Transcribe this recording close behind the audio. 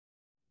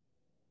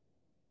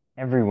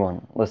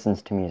Everyone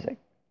listens to music.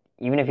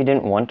 Even if you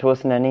didn't want to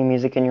listen to any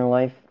music in your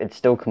life, it's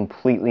still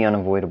completely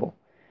unavoidable.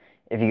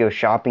 If you go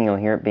shopping, you'll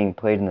hear it being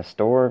played in the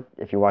store.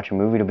 If you watch a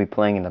movie, it'll be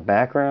playing in the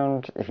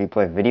background. If you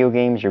play video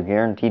games, you're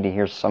guaranteed to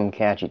hear some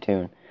catchy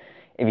tune.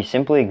 If you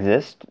simply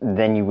exist,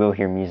 then you will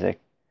hear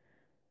music.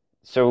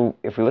 So,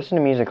 if we listen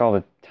to music all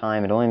the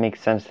time, it only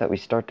makes sense that we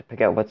start to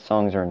pick out what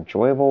songs are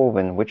enjoyable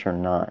and which are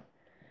not.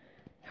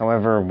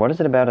 However, what is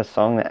it about a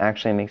song that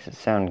actually makes it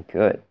sound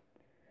good?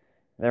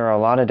 There are a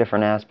lot of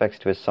different aspects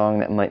to a song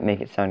that might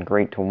make it sound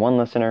great to one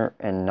listener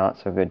and not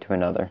so good to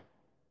another.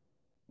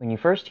 When you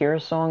first hear a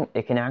song,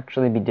 it can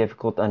actually be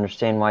difficult to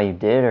understand why you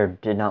did or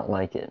did not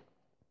like it.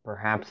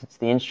 Perhaps it's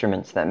the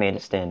instruments that made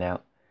it stand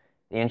out.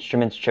 The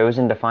instruments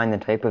chosen define the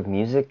type of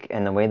music,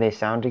 and the way they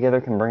sound together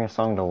can bring a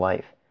song to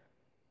life.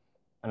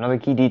 Another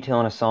key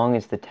detail in a song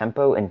is the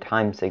tempo and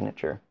time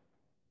signature.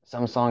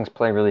 Some songs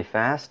play really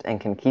fast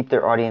and can keep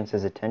their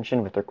audience's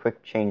attention with their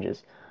quick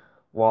changes,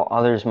 while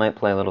others might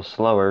play a little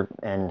slower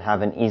and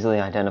have an easily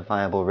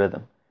identifiable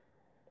rhythm.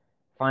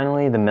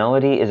 Finally, the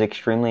melody is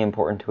extremely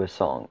important to a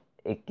song.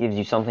 It gives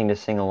you something to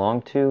sing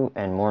along to,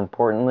 and more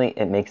importantly,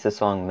 it makes the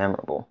song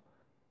memorable.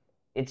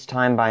 It's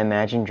Time by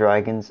Imagine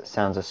Dragons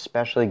sounds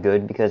especially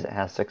good because it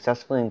has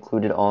successfully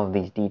included all of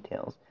these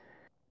details.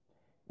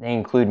 They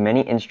include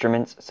many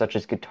instruments such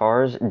as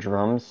guitars,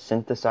 drums,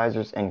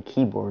 synthesizers, and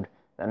keyboard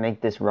that make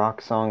this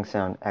rock song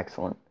sound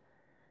excellent.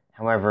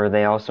 However,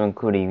 they also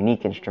include a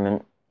unique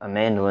instrument, a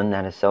mandolin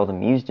that is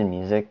seldom used in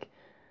music,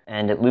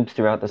 and it loops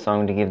throughout the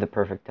song to give the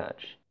perfect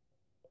touch.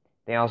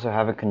 They also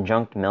have a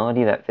conjunct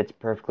melody that fits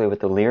perfectly with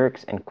the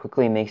lyrics and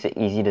quickly makes it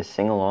easy to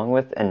sing along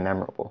with and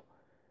memorable.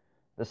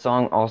 The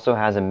song also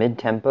has a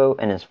mid-tempo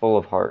and is full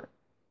of heart.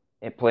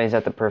 It plays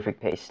at the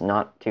perfect pace,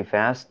 not too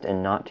fast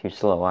and not too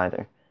slow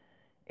either.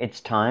 Its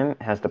time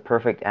has the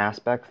perfect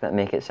aspects that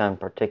make it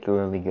sound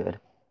particularly good.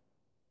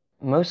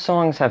 Most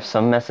songs have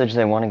some message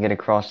they want to get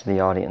across to the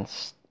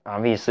audience.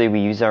 Obviously,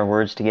 we use our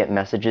words to get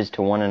messages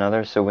to one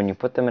another, so when you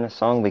put them in a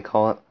song, we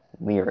call it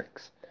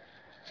lyrics.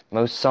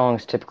 Most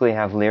songs typically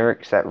have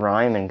lyrics that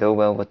rhyme and go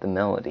well with the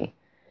melody.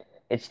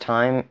 Its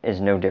Time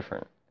is no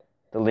different.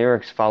 The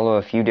lyrics follow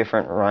a few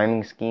different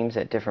rhyming schemes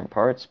at different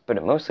parts, but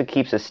it mostly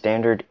keeps a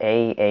standard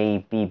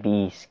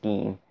A-A-B-B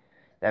scheme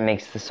that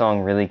makes the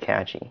song really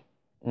catchy.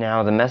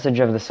 Now, the message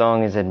of the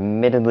song is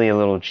admittedly a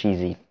little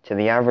cheesy. To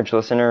the average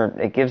listener,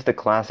 it gives the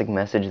classic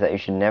message that you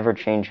should never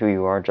change who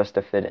you are just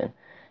to fit in,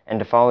 and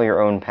to follow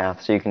your own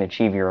path so you can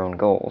achieve your own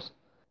goals.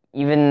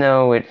 Even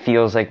though it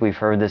feels like we've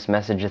heard this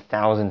message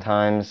 1,000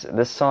 times,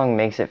 this song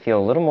makes it feel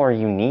a little more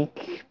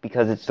unique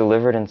because it's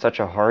delivered in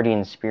such a hearty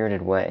and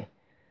spirited way.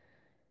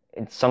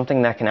 It's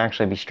something that can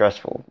actually be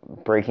stressful,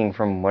 breaking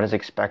from what is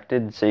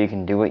expected so you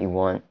can do what you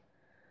want.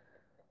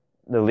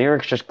 The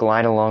lyrics just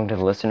glide along to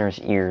the listener's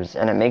ears,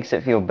 and it makes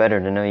it feel better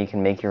to know you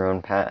can make your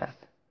own path.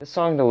 This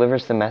song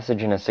delivers the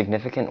message in a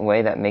significant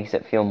way that makes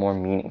it feel more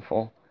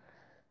meaningful,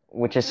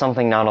 which is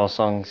something not all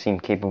songs seem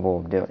capable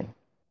of doing.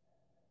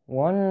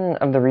 One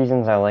of the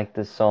reasons I like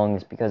this song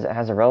is because it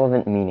has a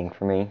relevant meaning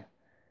for me.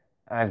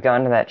 I've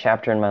gotten to that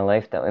chapter in my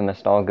life that we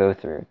must all go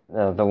through,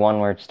 the one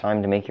where it's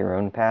time to make your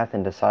own path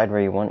and decide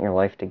where you want your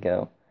life to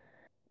go.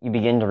 You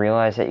begin to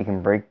realize that you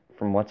can break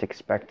from what's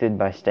expected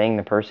by staying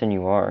the person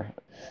you are.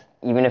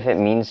 Even if it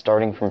means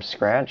starting from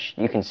scratch,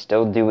 you can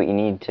still do what you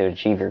need to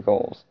achieve your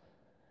goals.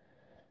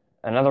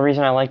 Another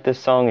reason I like this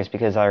song is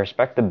because I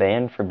respect the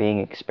band for being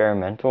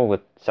experimental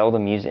with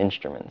seldom used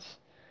instruments.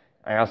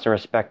 I also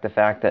respect the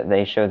fact that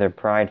they show their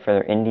pride for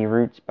their indie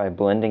roots by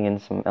blending in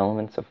some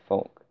elements of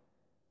folk.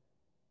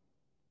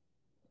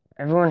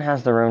 Everyone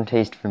has their own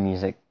taste for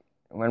music.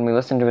 When we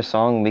listen to a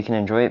song, we can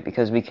enjoy it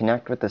because we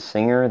connect with the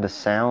singer, the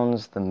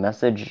sounds, the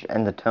message,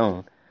 and the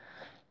tone.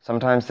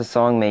 Sometimes the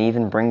song may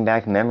even bring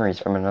back memories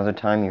from another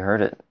time you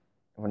heard it.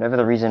 Whatever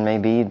the reason may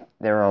be,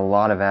 there are a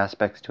lot of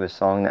aspects to a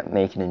song that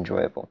make it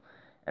enjoyable,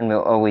 and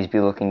we'll always be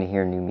looking to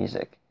hear new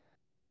music.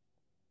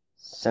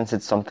 Since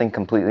it's something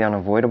completely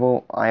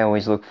unavoidable, I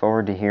always look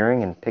forward to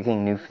hearing and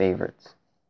picking new favorites.